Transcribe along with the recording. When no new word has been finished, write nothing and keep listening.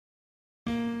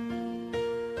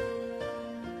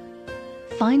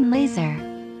Define laser.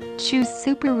 Choose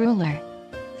super ruler.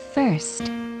 First,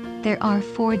 there are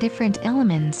 4 different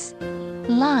elements.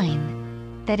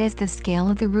 Line, that is the scale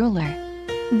of the ruler.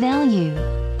 Value,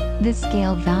 the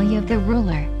scale value of the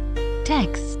ruler.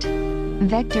 Text,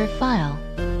 vector file.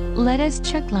 Let us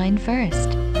check line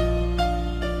first.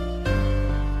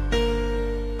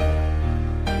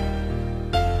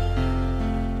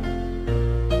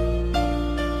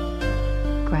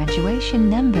 Graduation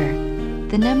number,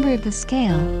 the number of the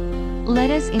scale. Let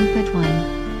us input 1.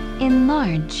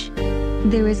 Enlarge.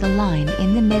 There is a line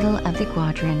in the middle of the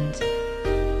quadrant.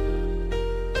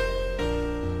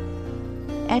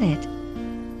 Edit.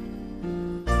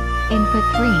 Input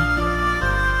 3.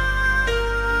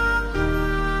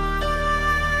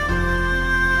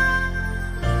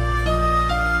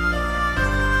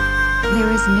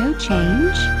 There is no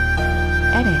change.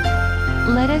 Edit.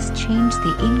 Let us change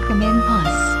the increment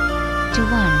pos to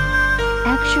 1.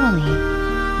 Actually,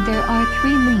 there are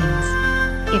 3 lines.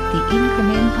 If the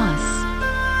increment pos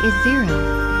is 0,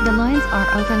 the lines are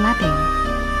overlapping.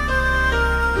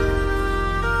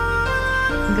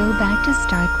 Go back to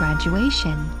start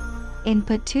graduation.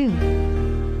 Input 2.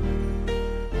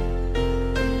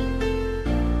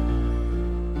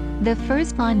 The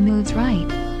first line moves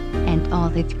right, and all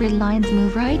the 3 lines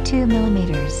move right 2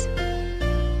 millimeters.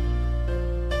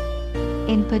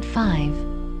 Input 5.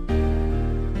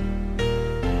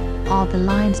 All the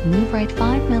lines move right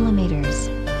 5 millimeters.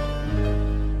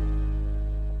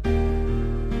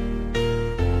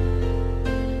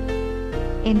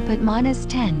 Input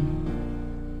 -10.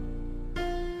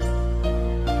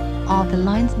 All the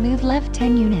lines move left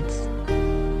 10 units.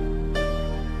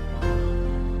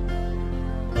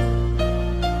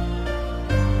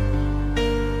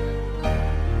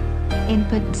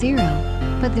 Input 0.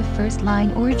 Put the first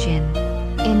line origin.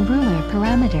 In ruler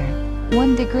parameter,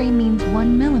 1 degree means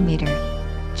 1 millimeter.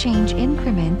 Change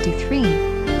increment to 3.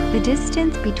 The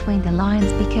distance between the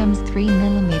lines becomes 3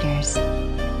 millimeters.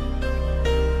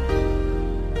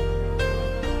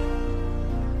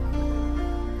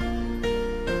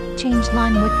 Change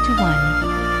line width to 1.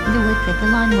 The width of the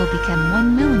line will become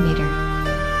 1 millimeter.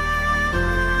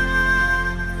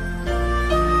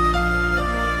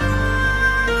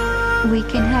 We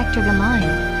can vector the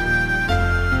line.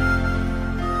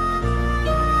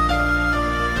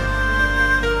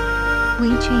 We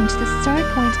change the start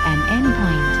point and end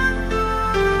point.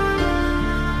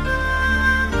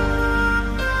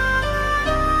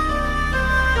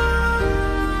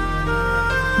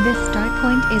 The start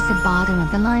point is the bottom of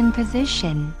the line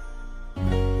position.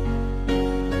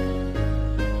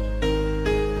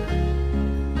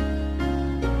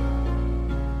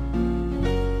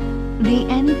 The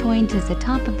end point is the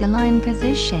top of the line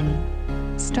position.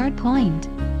 Start point,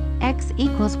 x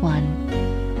equals 1.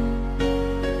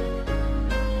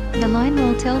 The line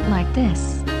will tilt like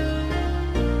this.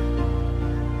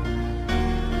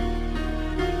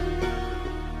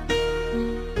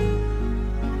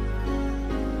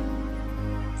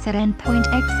 Set endpoint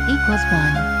x equals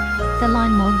 1. The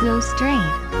line will go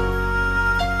straight.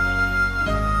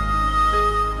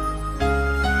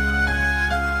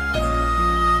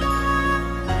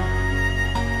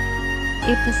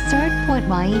 If the start point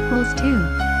y equals 2,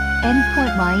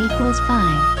 endpoint y equals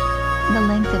 5, the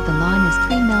length of the line is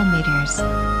 3 millimeters.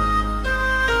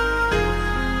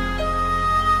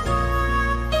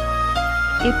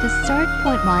 If the start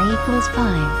point y equals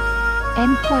 5,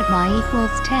 endpoint y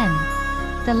equals 10,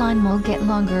 the line will get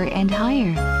longer and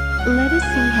higher. Let us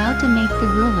see how to make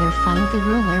the ruler follow the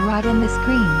ruler right on the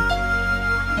screen.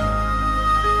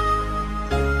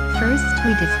 First,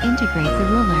 we disintegrate the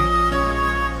ruler.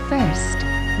 First,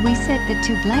 we set the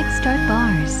 2 black start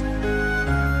bars.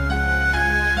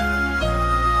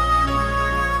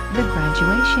 The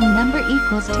graduation number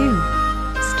equals 2.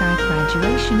 Start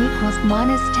graduation equals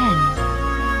 -10.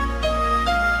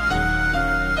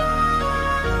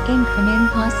 Increment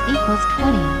pos equals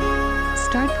 20.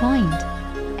 Start point,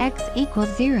 x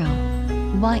equals 0,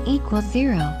 y equals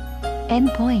 0, end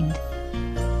point.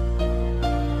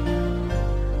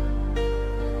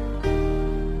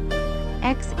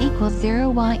 X equals 0,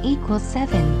 y equals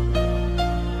 7.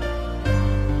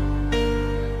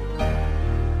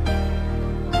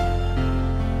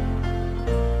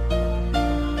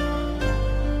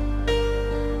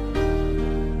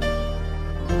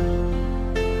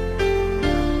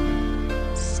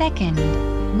 Second,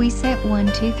 we set 1,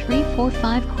 2, 3, 4,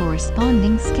 5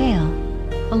 corresponding scale.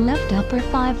 Left upper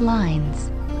 5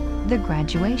 lines. The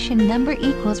graduation number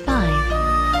equals 5.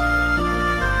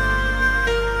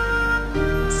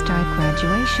 Start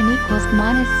graduation equals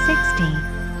 -60.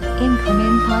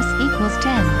 Increment pos equals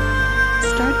 10.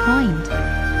 Start point,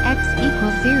 x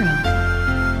equals 0.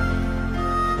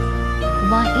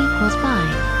 Y equals 5.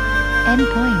 End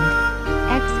point,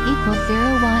 x equals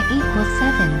 0, y equals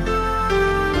 7.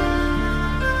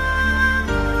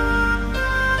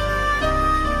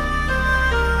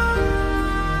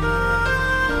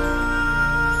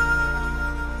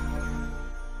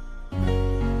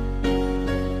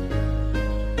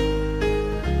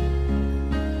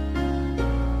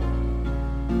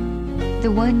 The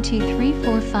 1, 2, 3,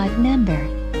 4, 5 number.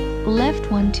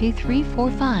 Left 1, 2, 3, 4,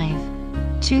 5.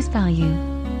 Choose value.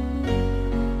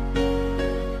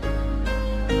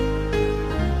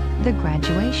 The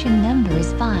graduation number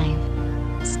is 5.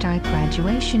 Start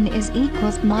graduation is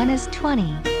equals minus 20.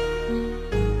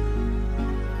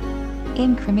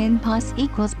 Increment pos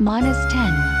equals minus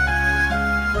 10.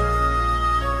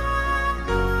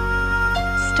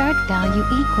 Start value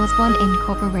equals 1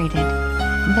 incorporated.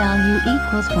 Value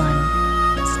equals 1.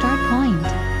 Start point,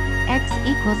 x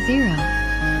equals 0,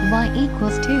 y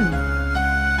equals 2.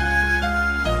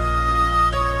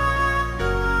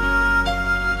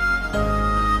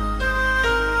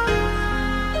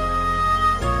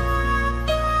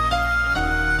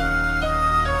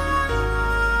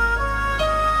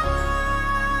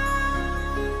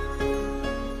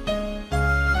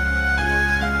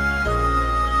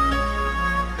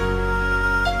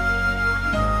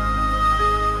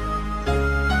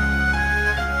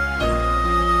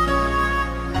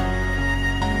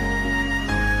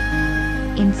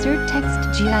 Insert text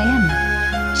GIM.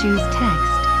 Choose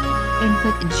text.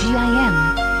 Input GIM.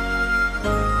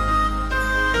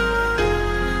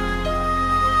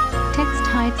 Text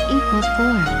height equals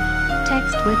 4.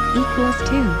 Text width equals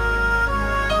 2.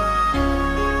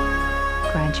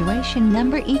 Graduation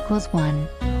number equals 1.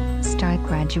 Start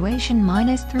graduation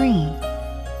minus 3.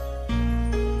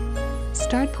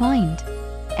 Start point,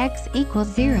 x equals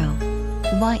 0,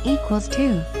 y equals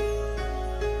 2.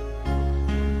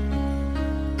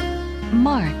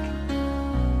 Mark.